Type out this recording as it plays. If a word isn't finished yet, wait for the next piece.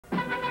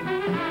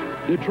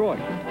Detroit,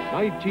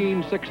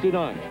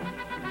 1969.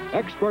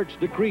 Experts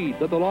decreed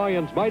that the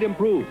Lions might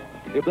improve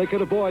if they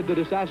could avoid the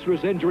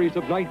disastrous injuries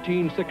of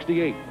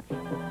 1968.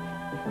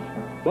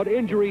 But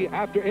injury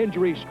after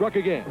injury struck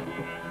again.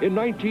 In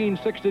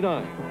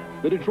 1969,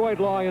 the Detroit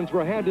Lions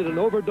were handed an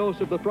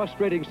overdose of the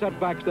frustrating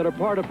setbacks that are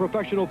part of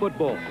professional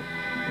football.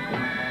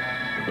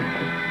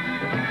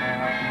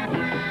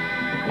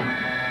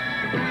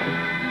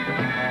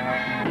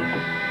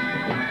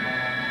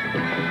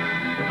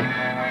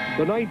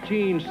 The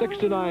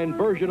 1969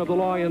 version of the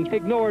Lions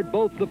ignored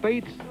both the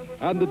fates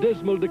and the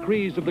dismal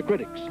decrees of the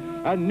critics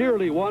and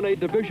nearly won a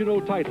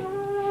divisional title.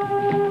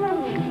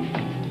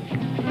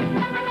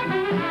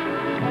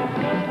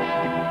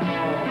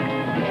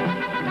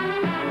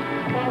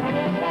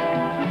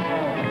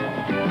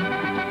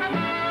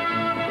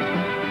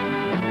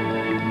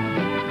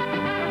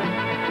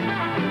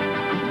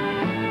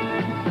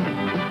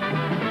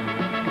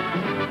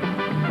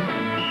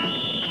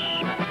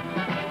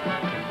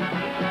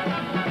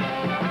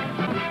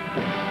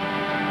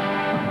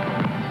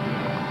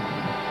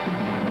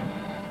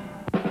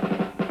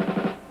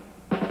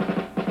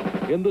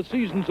 In the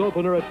season's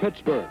opener at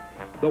Pittsburgh,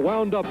 the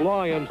wound-up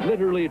Lions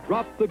literally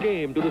dropped the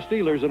game to the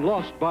Steelers and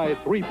lost by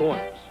 3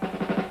 points.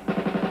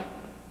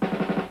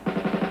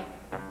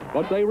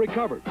 But they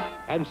recovered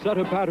and set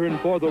a pattern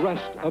for the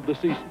rest of the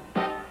season.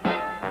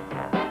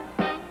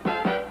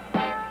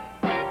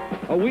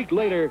 A week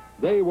later,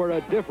 they were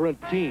a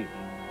different team.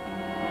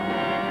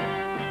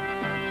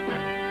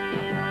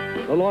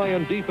 The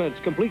Lion defense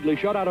completely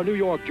shut out a New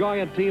York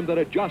Giant team that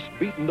had just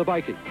beaten the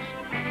Vikings.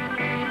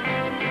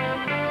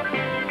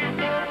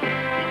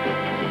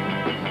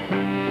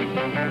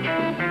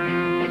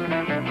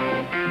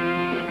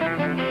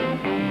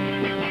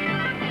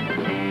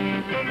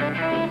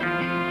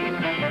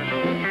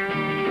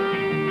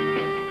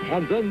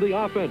 And then the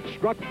offense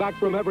struck back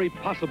from every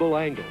possible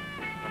angle.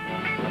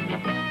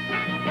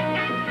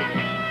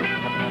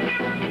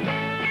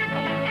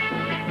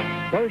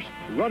 First,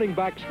 running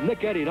backs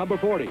Nick Eddy, number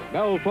 40,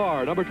 Mel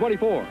Farr, number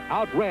 24,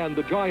 outran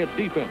the Giant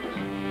defense.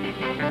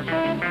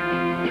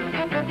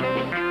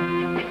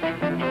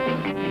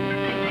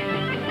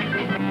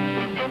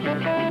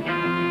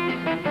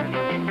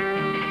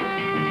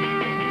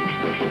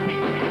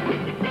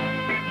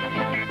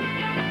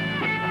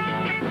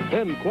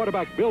 Then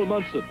quarterback Bill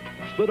Munson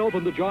split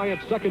open the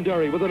Giants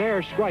secondary with an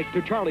air strike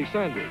to Charlie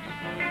Sanders.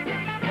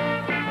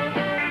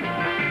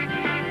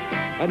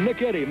 And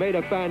Nick Eddy made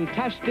a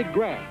fantastic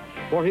grab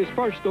for his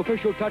first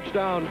official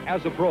touchdown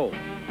as a pro.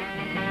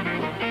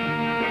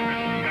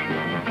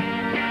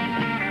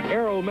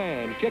 Arrow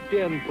Man kicked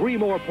in 3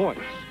 more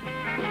points.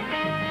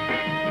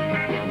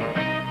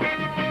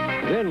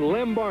 Then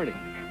Lem Barney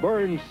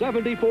burned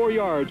 74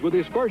 yards with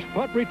his first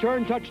punt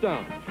return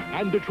touchdown,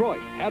 and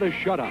Detroit had a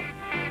shutout.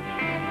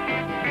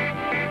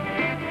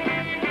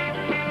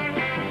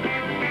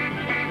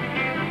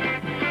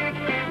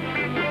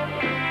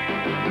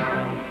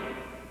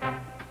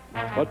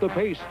 But the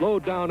pace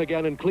slowed down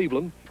again in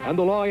Cleveland, and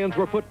the Lions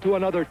were put to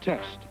another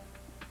test.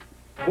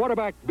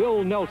 Quarterback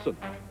Bill Nelson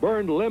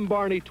burned Lem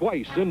Barney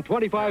twice in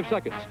 25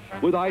 seconds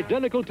with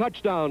identical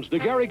touchdowns to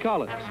Gary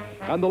Collins,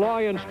 and the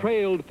Lions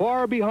trailed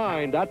far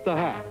behind at the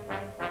half.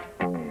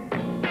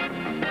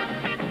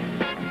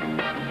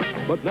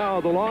 But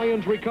now the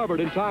Lions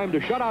recovered in time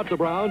to shut out the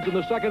Browns in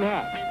the second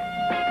half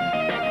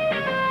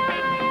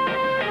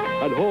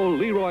and hold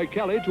Leroy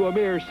Kelly to a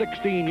mere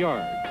 16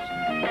 yards.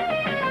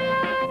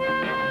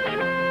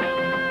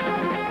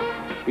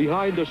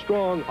 Behind a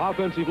strong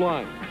offensive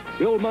line,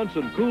 Bill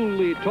Munson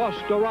coolly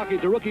tossed a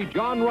rocket to rookie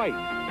John Wright,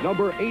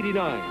 number 89.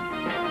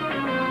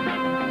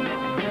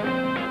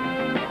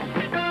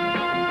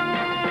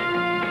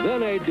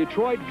 Then a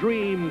Detroit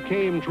dream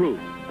came true.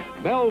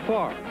 Mel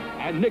Farr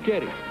and Nick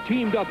Eddy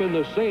teamed up in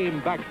the same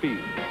backfield.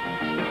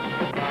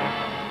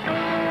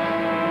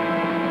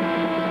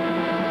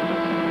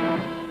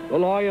 The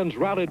Lions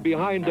rallied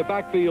behind the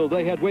backfield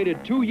they had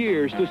waited 2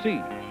 years to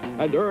see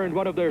and earned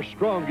one of their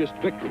strongest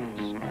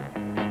victories.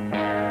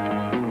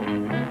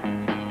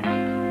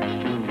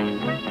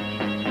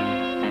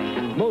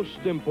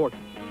 Most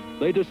important,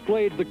 they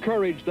displayed the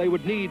courage they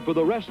would need for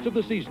the rest of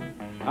the season,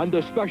 and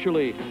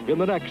especially in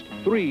the next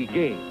 3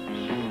 games.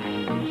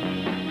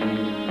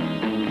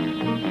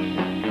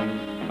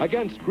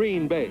 Against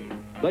Green Bay,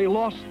 they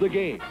lost the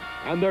game,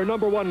 and their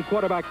number 1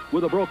 quarterback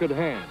with a broken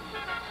hand.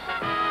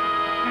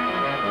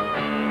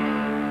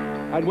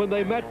 And when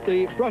they met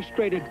the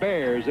frustrated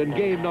Bears in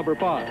game number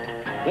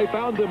 5, they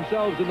found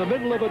themselves in the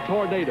middle of a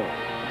tornado.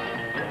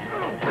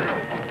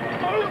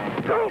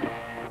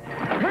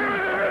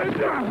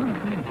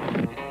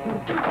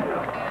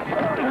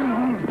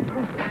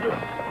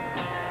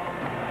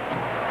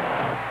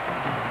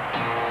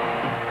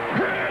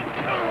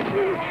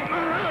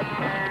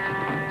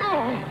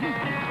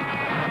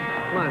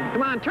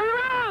 Come on, turn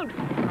around!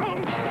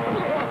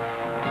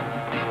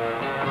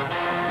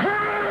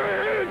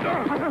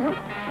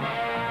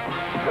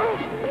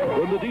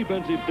 When the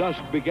defensive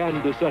dust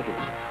began to settle,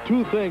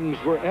 2 things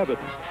were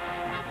evident.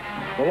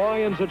 The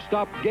Lions had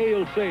stopped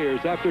Gale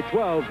Sayers after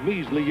 12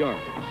 measly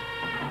yards.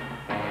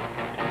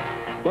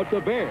 But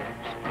the Bears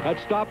had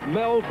stopped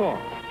Mel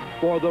Farr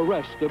for the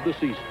rest of the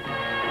season.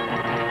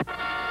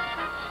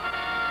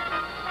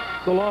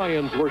 The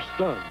Lions were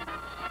stunned.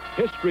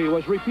 History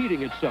was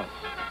repeating itself.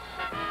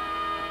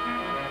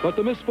 But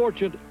the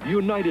misfortune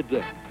united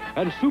them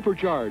and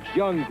supercharged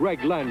young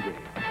Greg Landry.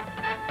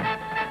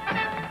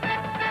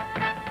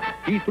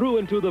 He threw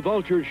into the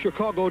Vultures'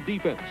 Chicago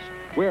defense,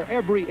 where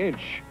every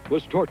inch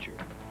was torture.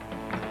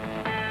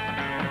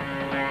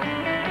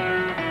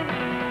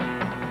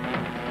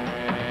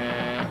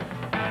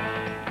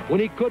 When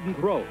he couldn't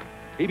throw,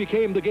 he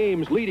became the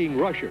game's leading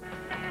rusher.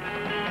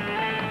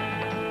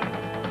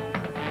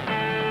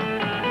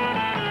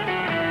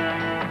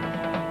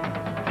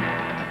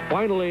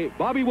 Finally,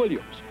 Bobby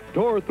Williams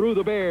tore through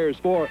the Bears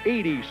for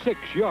 86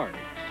 yards.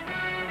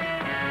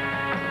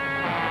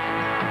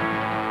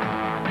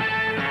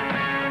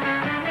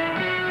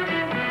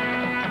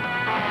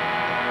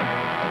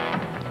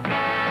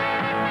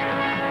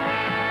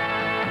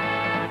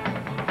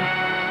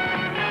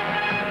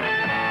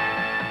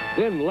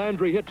 Then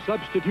Landry hit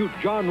substitute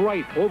John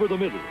Wright over the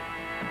middle.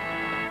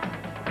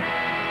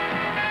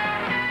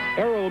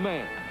 Arrow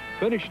Man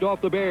finished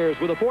off the Bears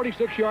with a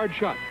 46-yard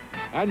shot,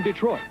 and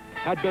Detroit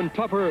had been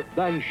tougher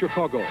than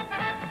Chicago.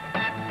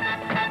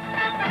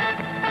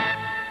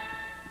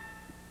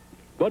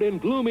 But in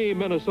gloomy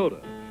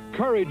Minnesota,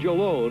 courage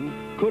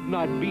alone could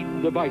not beat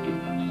the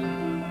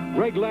Vikings.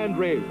 Greg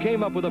Landry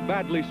came up with a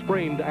badly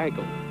sprained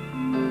ankle.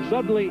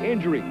 Suddenly,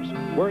 injuries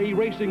were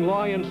erasing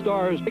Lion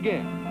stars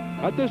again.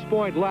 At this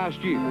point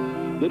last year,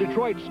 the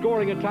Detroit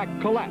scoring attack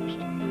collapsed,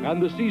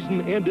 and the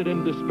season ended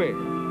in despair.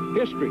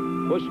 History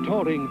was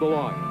taunting the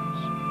Lions.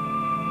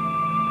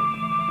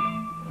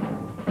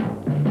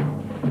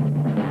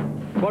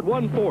 But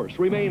one force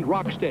remained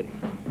rock steady.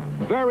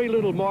 Very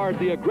little marred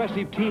the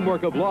aggressive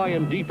teamwork of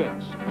Lion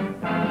defense.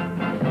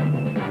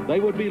 They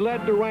would be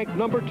led to rank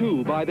number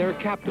 2 by their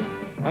captain,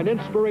 an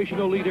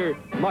inspirational leader,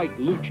 Mike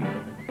Lucci.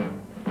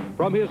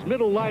 From his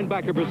middle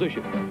linebacker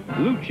position,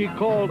 Lucci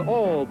called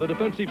all the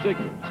defensive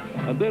signals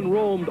and then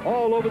roamed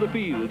all over the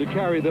field to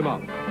carry them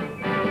out.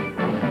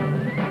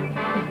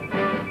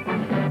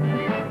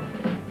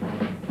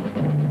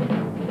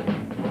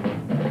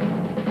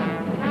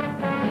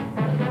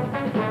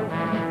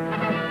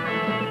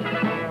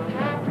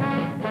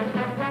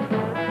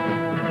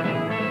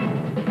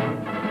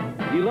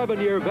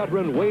 Year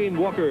veteran Wayne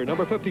Walker,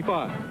 number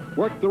 55,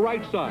 worked the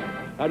right side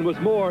and was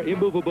more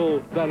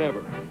immovable than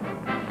ever.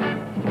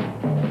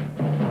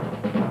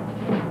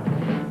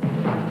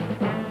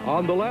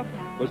 On the left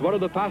was one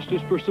of the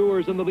fastest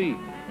pursuers in the league,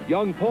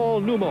 young Paul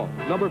Newman,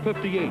 number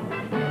 58.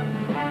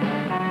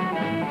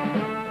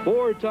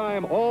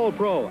 Four-time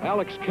All-Pro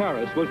Alex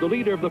Karras was the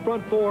leader of the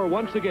front four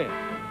once again.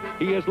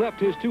 He has left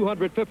his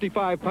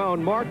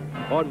 255-pound mark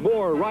on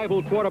more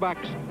rival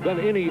quarterbacks than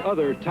any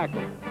other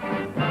tackle.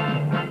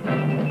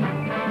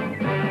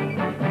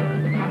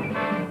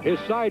 His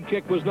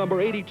sidekick was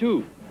number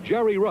 82,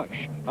 Jerry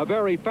Rush, a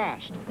very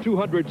fast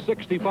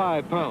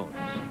 265 pounds.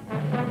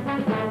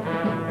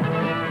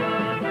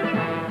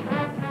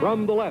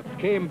 From the left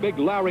came big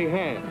Larry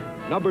Hand,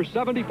 number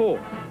 74,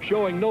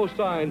 showing no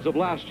signs of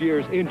last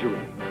year's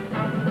injury.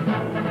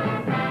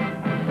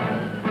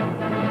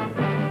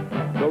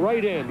 The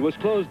right end was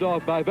closed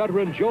off by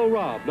veteran Joe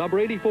Robb, number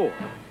 84,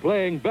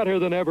 playing better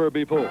than ever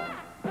before.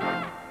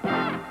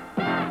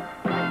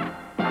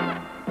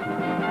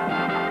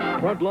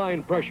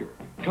 Frontline pressure,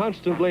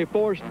 constantly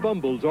forced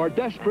fumbles or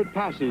desperate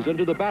passes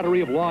into the battery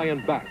of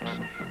Lion backs.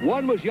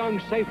 One was young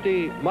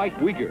safety Mike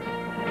Weger.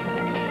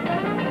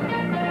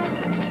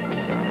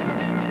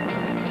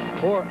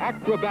 Or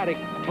acrobatic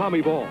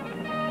Tommy Ball.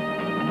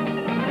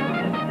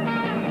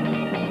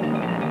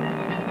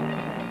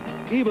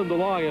 Even the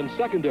Lions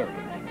secondary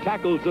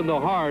tackles in the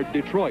hard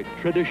Detroit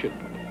tradition.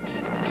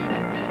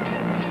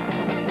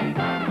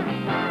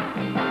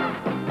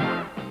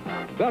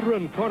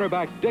 Veteran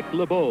cornerback Dick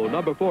LeBeau,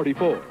 number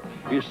 44,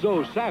 is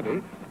so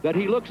savvy that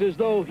he looks as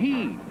though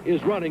he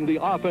is running the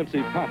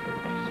offensive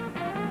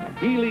patterns.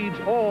 He leads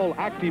all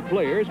active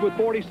players with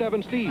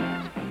 47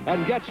 steals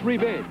and gets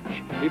revenge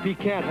if he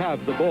can't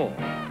have the ball.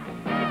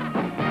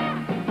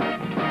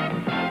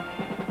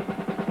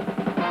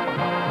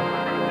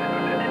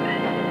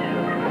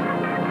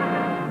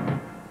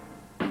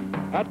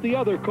 At the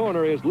other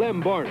corner is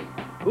Lem Barney,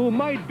 who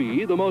might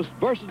be the most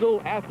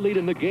versatile athlete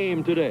in the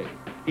game today.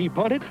 He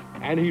punted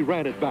and he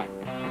ran it back.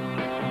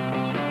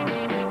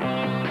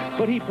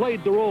 But he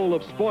played the role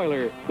of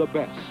spoiler the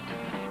best.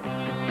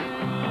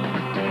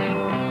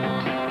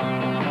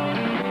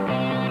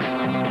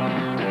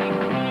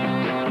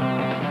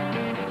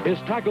 His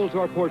tackles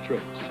are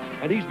portraits,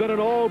 and he's been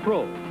an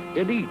All-Pro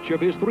in each of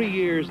his 3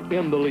 years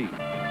in the league.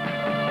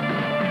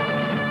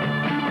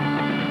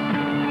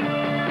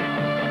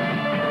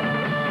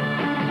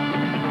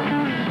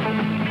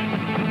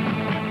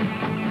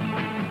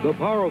 The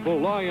powerful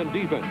Lion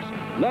defense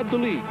led the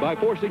league by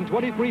forcing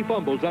 23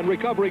 fumbles and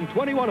recovering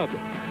 21 of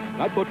them.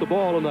 That put the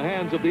ball in the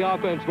hands of the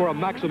offense for a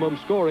maximum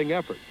scoring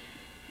effort.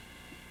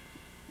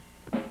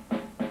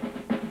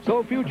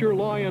 So future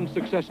Lions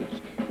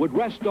successes would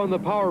rest on the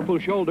powerful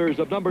shoulders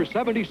of number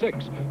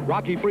 76,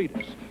 Rocky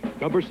Freitas,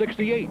 number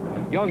 68,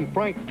 young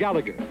Frank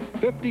Gallagher,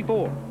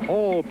 54,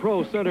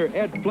 All-Pro center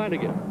Ed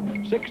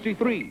Flanagan,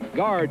 63,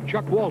 guard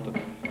Chuck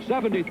Walton,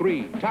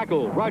 73,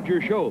 tackle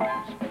Roger Scholes.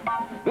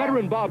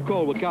 Veteran Bob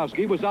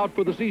Kolwakowski was out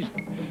for the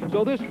season,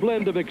 so this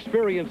blend of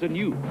experience and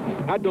youth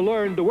had to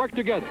learn to work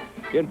together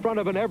in front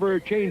of an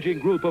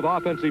ever-changing group of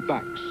offensive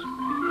backs.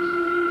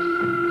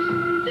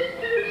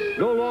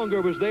 No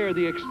longer was there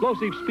the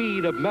explosive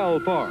speed of Mel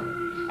Farr,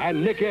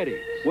 and Nick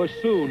Eddy was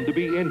soon to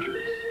be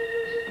injured.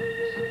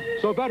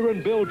 So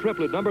veteran Bill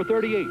Triplett, number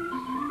 38,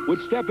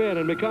 would step in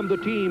and become the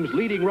team's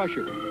leading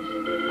rusher.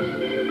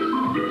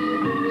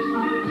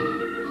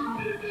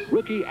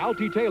 Rookie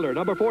Altie Taylor,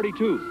 number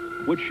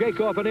 42, would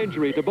shake off an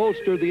injury to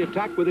bolster the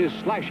attack with his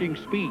slashing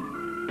speed.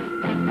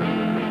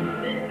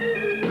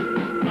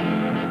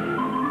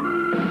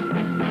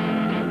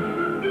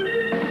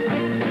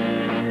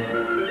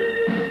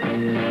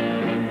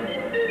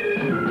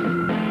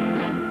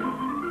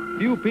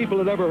 Few people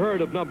had ever heard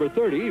of number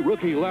 30,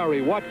 rookie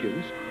Larry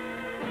Watkins,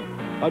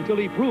 until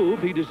he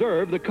proved he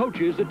deserved the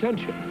coach's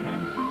attention.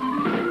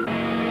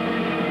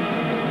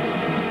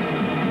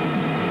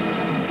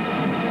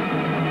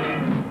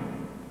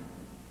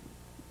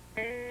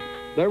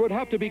 There would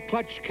have to be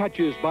clutch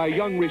catches by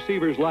young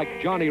receivers like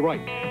Johnny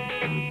Wright.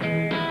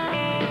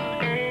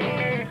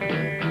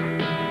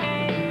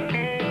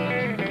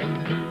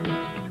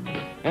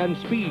 And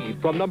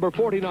speed from number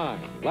 49,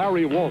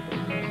 Larry Walton.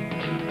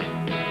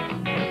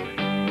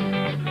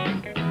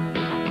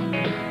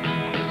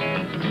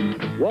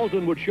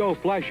 Walton would show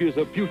flashes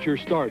of future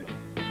stardom.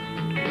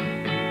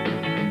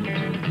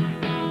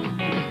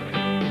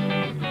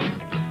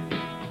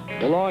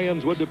 The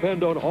Lions would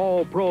depend on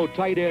all-pro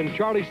tight end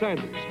Charlie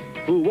Sanders,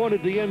 who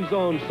wanted the end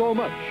zone so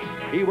much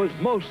he was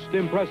most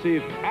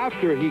impressive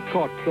after he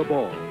caught the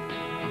ball.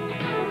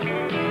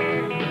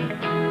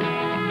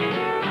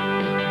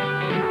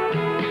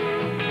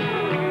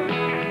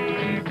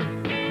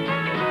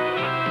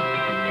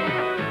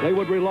 They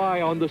would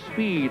rely on the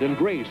speed and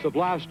grace of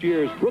last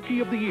year's Rookie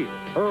of the Year,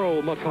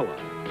 Earl McCullough.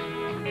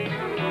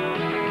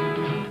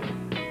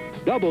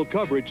 Double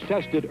coverage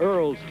tested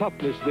Earl's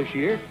toughness this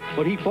year,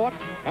 but he fought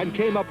and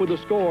came up with a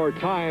score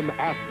time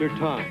after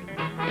time.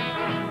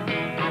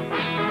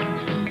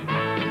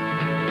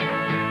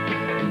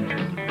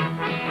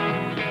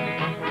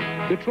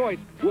 Detroit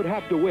would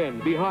have to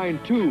win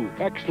behind two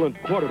excellent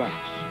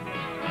quarterbacks.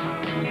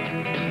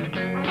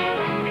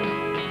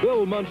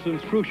 Bill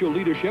Munson's crucial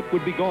leadership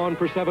would be gone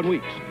for 7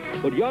 weeks,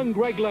 but young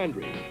Greg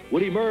Landry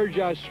would emerge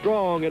as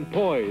strong and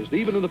poised,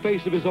 even in the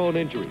face of his own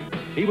injury.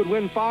 He would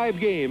win 5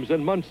 games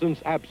in Munson's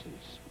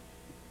absence.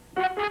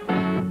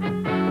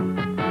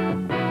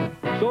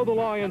 So the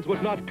Lions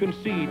would not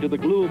concede to the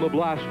gloom of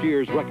last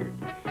year's record.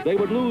 They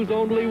would lose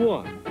only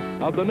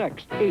 1 of the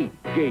next 8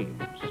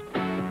 games.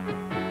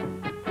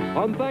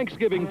 On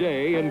Thanksgiving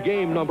Day in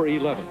game number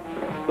 11,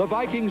 the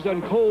Vikings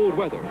and cold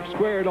weather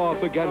squared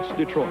off against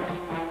Detroit.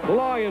 The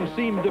Lions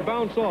seemed to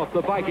bounce off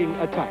the Viking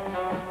attack.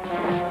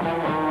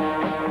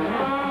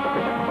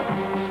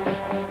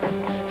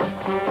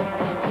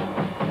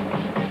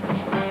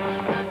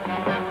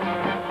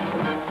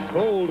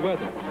 Cold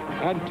weather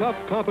and tough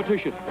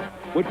competition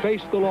would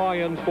face the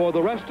Lions for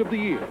the rest of the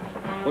year,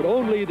 but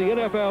only the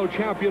NFL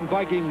champion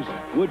Vikings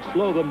would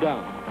slow them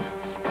down.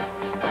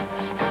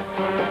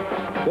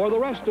 For the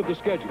rest of the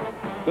schedule,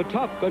 the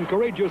tough and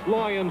courageous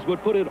Lions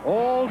would put it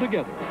all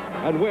together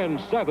and win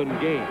 7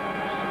 games.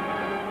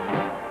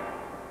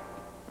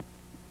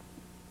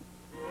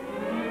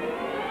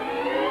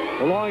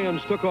 The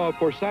Lions took off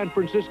for San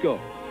Francisco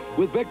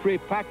with victory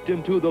packed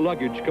into the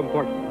luggage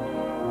compartment.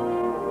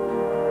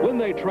 When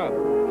they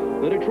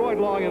travel, the Detroit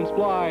Lions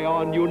fly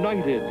on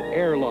United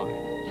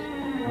Airlines.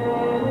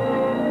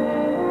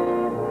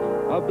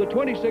 Of the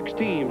 26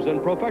 teams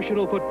in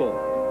professional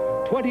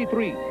football,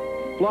 23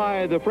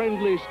 fly the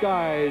friendly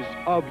skies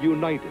of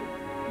United.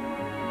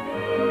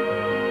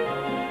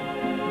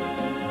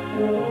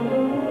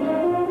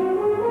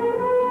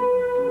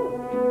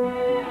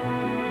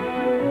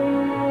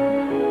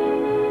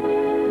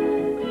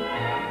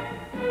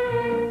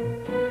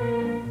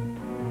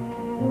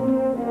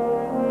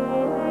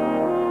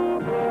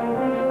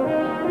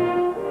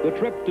 The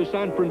trip to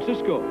San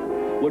Francisco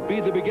would be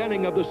the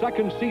beginning of the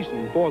second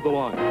season for the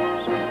Lions.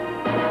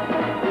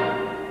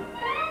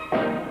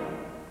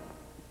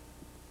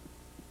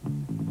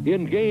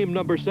 In game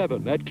number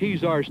 7 at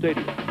Kezar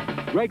Stadium,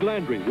 Greg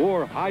Landry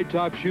wore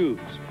high-top shoes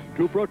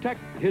to protect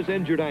his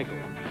injured ankle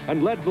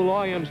and led the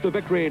Lions to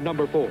victory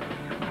number 4.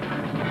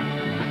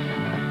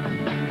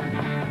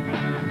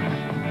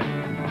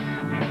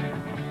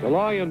 The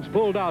Lions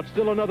pulled out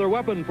still another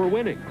weapon for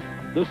winning,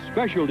 the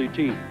specialty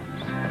teams.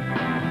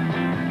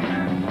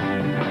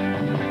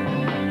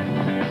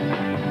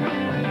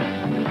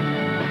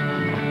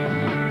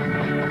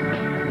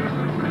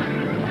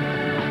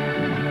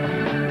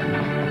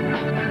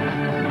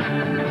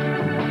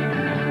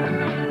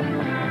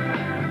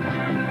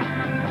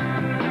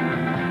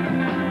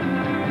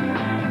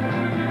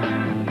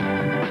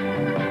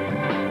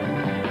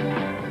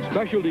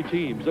 Specialty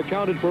teams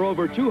accounted for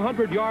over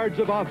 200 yards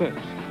of offense,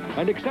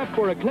 and except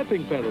for a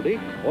clipping penalty,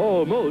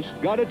 almost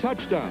got a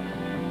touchdown.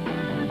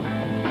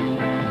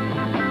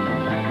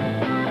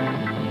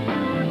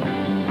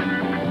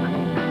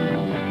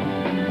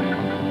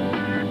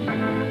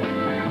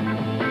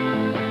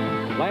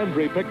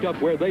 Landry picked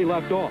up where they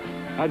left off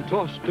and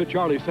tossed to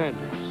Charlie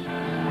Sanders.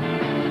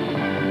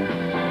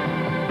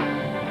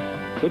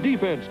 The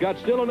defense got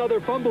still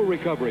another fumble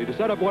recovery to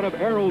set up one of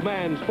Errol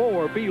Mann's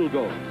 4 field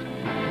goals.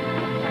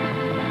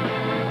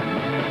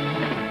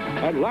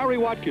 And Larry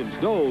Watkins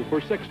dove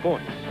for 6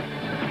 points.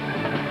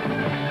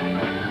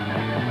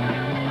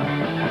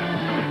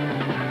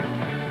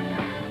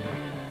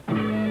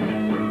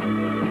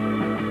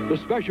 The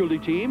specialty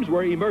teams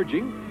were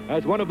emerging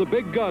as one of the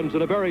big guns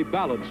in a very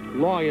balanced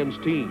Lions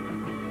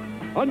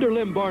team. Under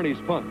Lim Barney's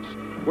punts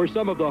were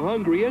some of the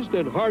hungriest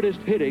and hardest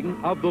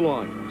hitting of the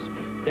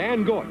Lions.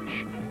 Dan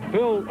Goich,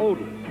 Phil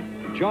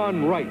Odle,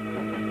 John Wright,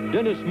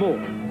 Dennis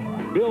Moore,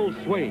 Bill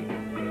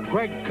Swain,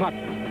 Craig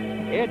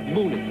Cotton, Ed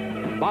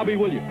Mooney, Bobby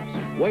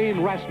Williams,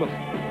 Wayne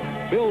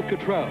Rasmussen, Bill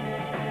Cottrell.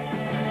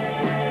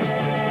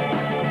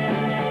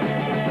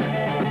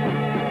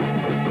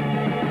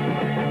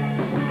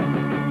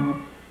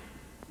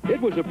 It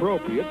was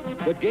appropriate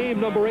that game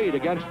number 8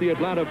 against the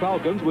Atlanta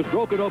Falcons was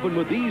broken open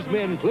with these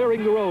men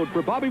clearing the road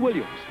for Bobby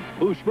Williams,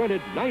 who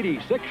sprinted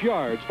 96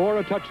 yards for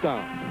a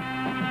touchdown.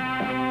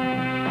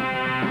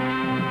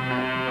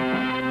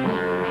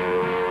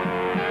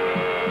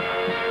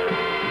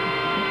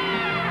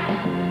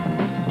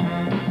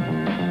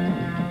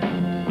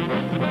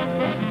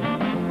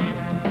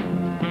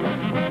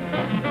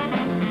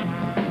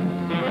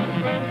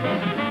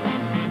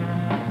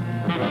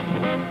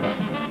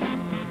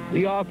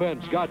 The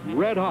offense got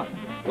red hot.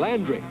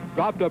 Landry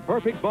dropped a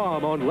perfect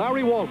bomb on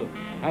Larry Walton,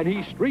 and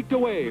he streaked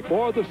away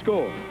for the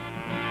score.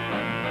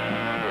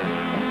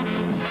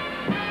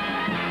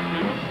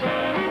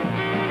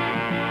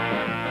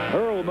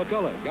 Earl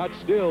McCullough got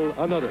still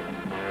another.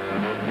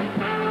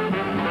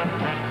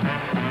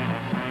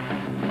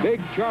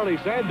 Big Charlie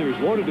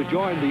Sanders wanted to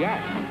join the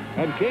act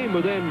and came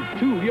within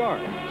 2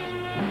 yards.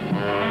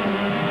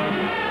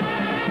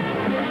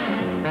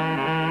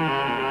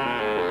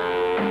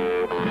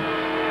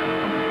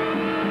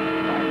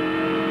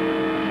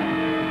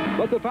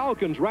 But the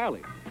Falcons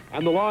rallied,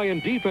 and the Lion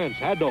defense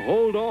had to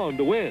hold on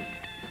to win.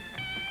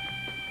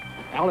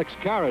 Alex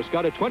Karras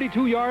got a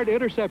 22-yard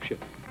interception.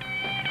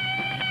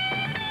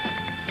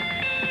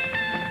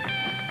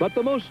 But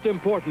the most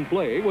important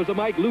play was a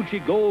Mike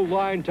Lucci goal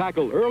line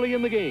tackle early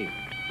in the game.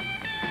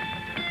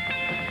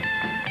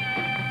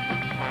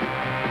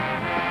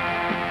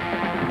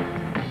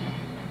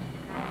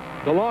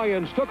 The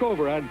Lions took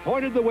over and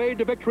pointed the way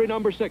to victory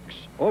number 6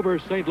 over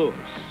St. Louis.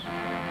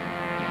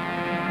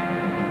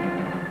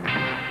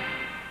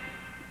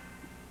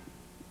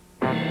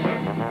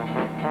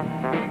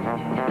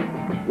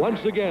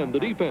 Once again, the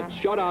defense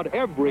shut out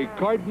every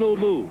Cardinal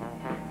move.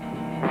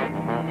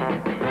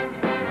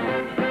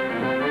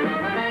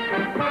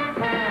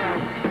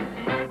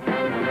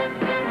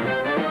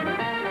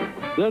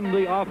 Then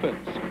the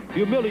offense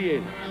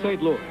humiliated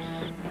St. Louis.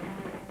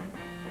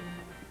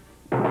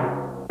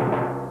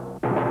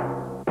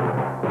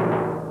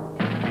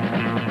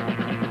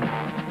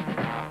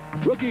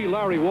 Rookie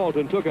Larry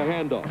Walton took a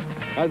handoff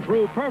and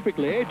threw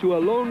perfectly to a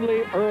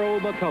lonely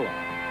Earl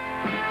McCullough.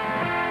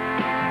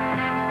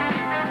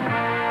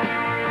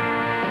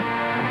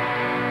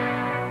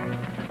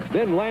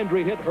 Then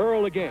Landry hit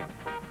Earl again,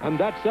 and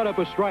that set up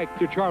a strike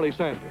to Charlie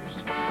Sanders.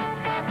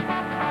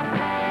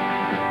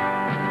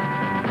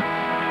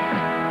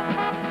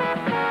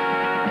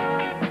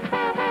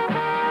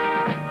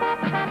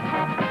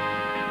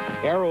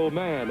 Errol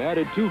Mann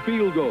added 2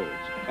 field goals,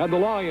 and the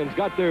Lions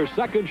got their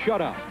second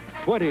shutout,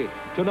 20-0.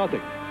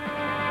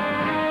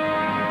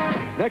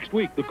 Next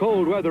week, the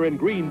cold weather in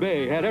Green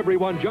Bay had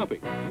everyone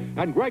jumping,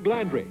 and Greg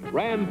Landry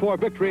ran for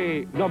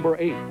victory number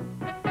 8.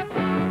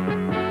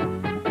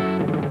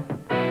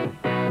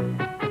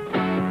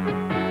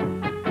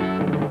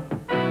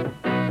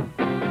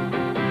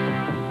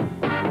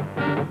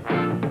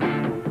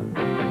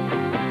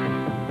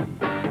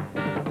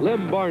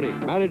 Lim Barney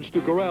managed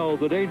to corral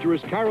the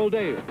dangerous Carroll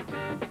Dale.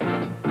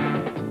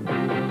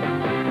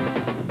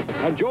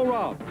 And Joe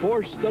Robb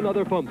forced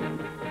another fumble.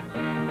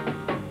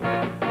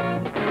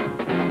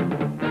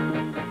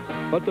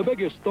 But the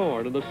biggest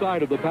thorn in the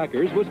side of the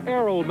Packers was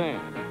Errol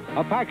Mann,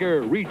 a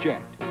Packer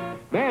reject.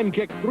 Mann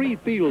kicked 3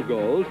 field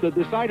goals that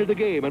decided the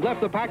game and left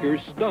the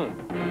Packers stunned.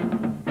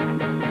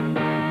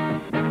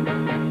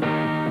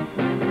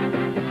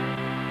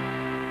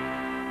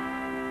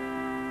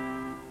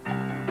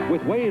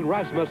 With Wayne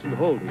Rasmussen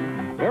holding,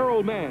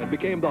 Errol Mann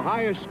became the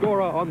highest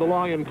scorer on the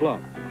Lion club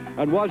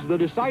and was the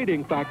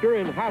deciding factor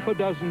in half a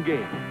dozen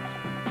games.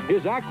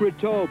 His accurate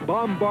toe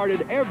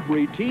bombarded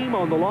every team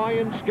on the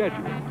Lions'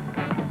 schedule.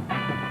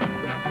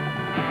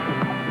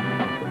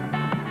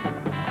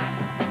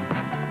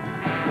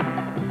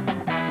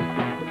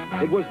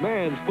 It was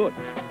Mann's foot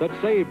that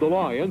saved the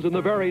Lions in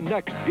the very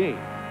next game.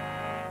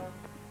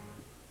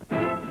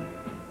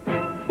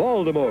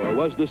 Baltimore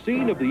was the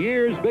scene of the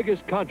year's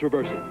biggest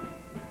controversy.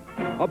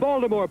 A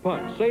Baltimore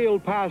punt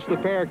sailed past the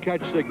fair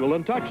catch signal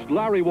and touched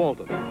Larry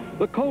Walton.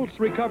 The Colts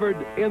recovered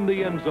in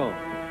the end zone,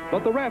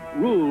 but the ref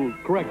ruled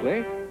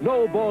correctly,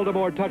 no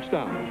Baltimore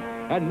touchdown,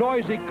 and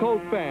noisy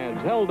Colt fans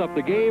held up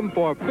the game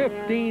for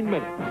 15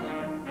 minutes.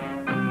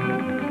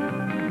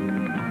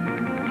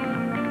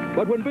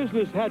 But when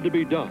business had to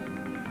be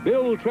done,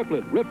 Bill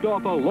Triplett ripped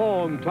off a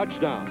long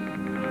touchdown.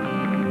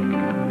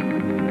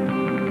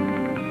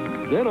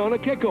 Then on a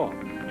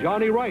kickoff,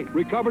 Johnny Wright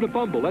recovered a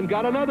fumble and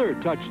got another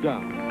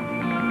touchdown.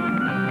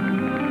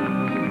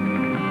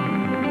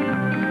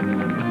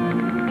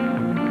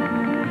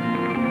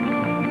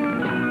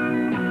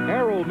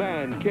 Errol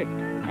Mann kicked,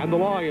 and the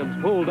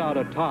Lions pulled out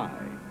a tie.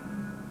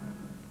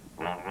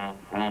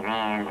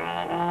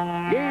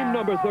 Game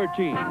number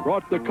 13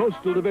 brought the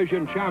Coastal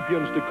Division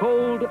champions to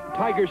cold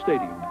Tiger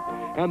Stadium,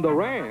 and the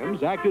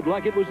Rams acted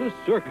like it was a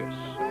circus.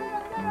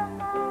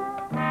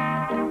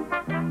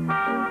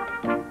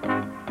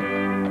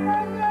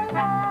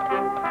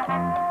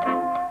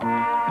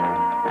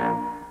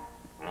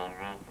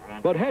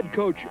 But head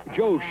coach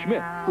Joe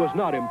Schmidt was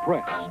not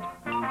impressed.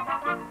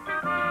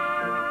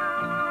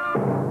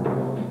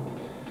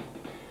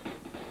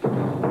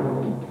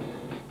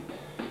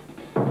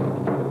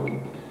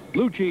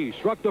 Lucci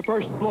struck the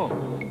first blow.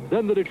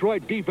 Then the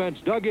Detroit defense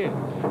dug in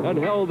and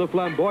held the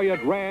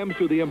flamboyant Rams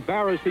to the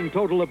embarrassing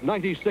total of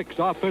 96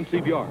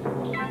 offensive yards.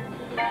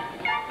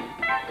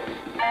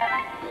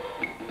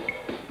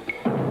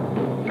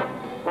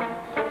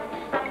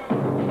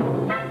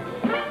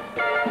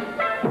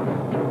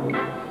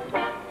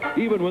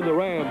 Even when the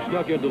Rams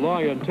snuck into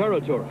Lion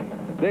territory,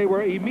 they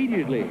were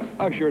immediately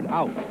ushered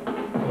out.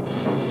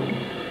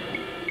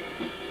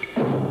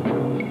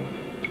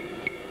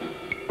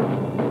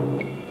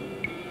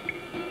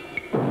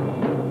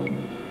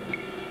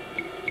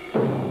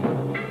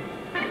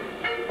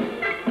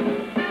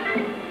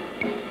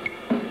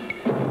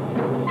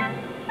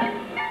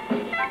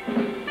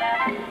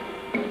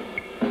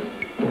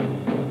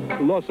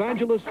 Los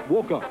Angeles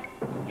woke up.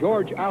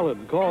 George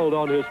Allen called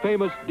on his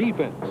famous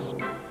defense.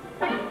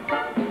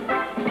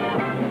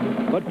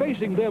 But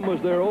facing them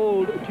was their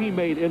old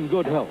teammate in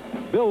good health,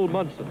 Bill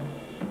Munson.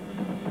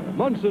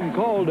 Munson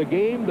called a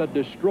game that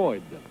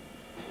destroyed them.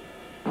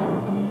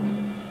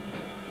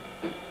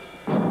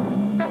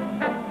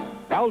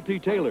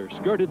 Alty Taylor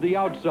skirted the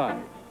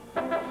outside.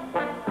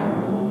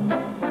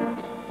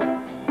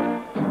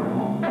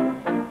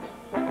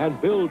 And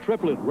Bill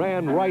Triplett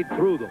ran right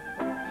through them.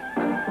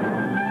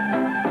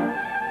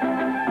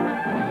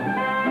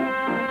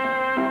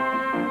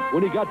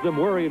 When he got them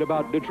worried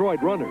about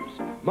Detroit runners,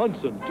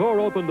 Munson tore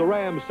open the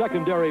Rams'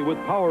 secondary with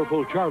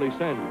powerful Charlie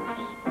Sanders.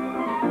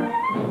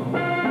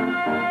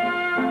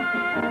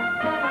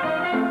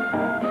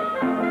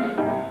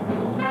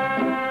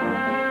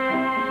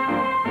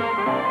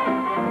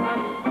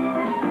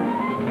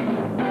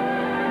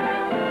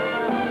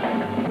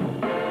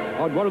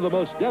 On one of the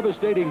most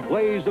devastating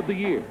plays of the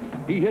year,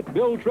 he hit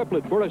Bill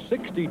Triplett for a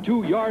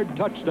 62-yard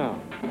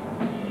touchdown.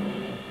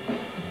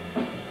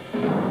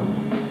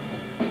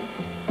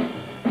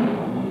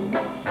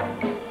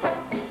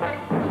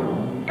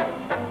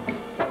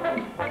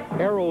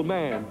 Errol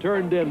Mann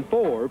turned in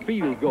 4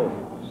 field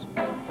goals.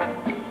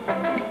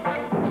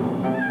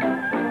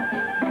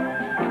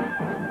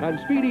 And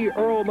speedy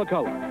Earl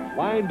McCullough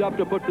lined up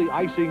to put the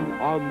icing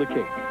on the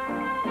cake.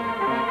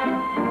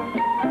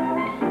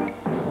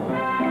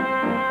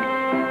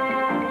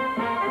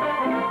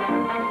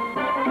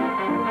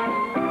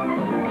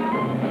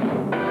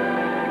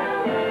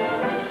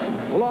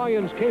 The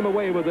Lions came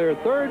away with their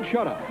third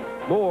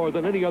shutout, more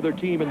than any other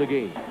team in the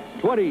game,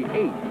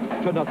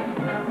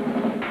 28-0.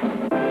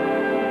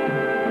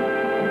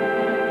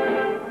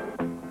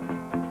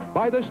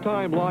 By this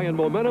time, Lion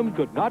momentum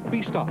could not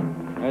be stopped,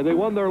 and they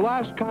won their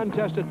last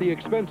contest at the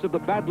expense of the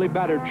badly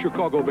battered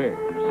Chicago Bears.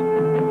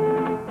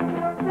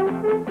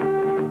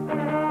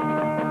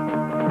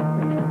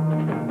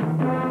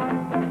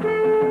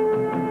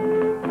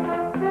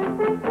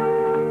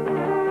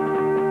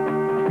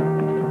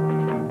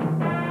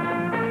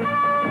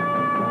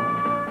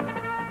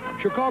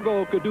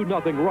 Chicago could do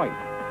nothing right.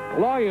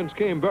 The Lions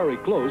came very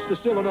close to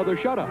still another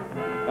shutout,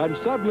 and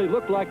suddenly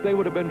looked like they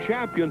would have been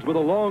champions with a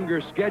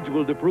longer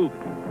schedule to prove it.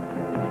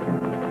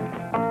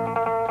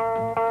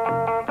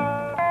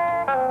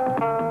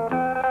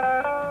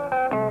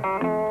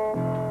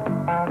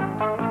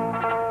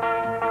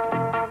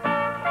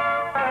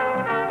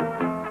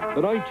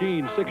 The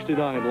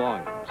 1969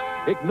 Lions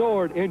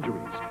ignored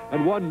injuries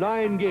and won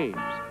 9 games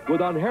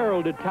with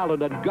unheralded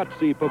talent and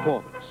gutsy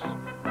performance.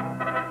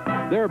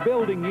 Their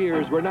building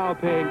years were now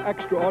paying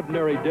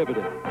extraordinary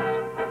dividends.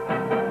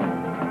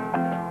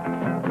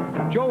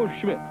 Joe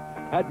Schmidt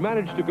had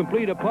managed to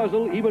complete a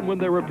puzzle even when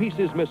there were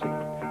pieces missing.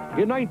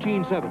 In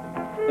 1970,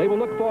 they will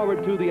look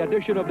forward to the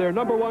addition of their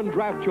 #1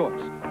 draft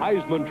choice,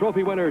 Heisman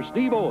Trophy winner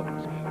Steve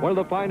Owens, one of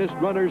the finest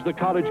runners the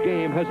college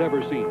game has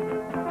ever seen.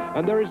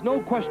 And there is no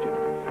question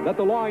that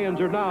the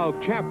Lions are now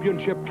of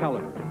championship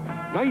caliber.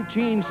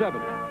 1970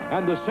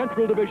 and the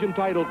Central Division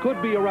title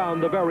could be around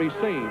the very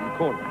same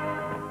corner.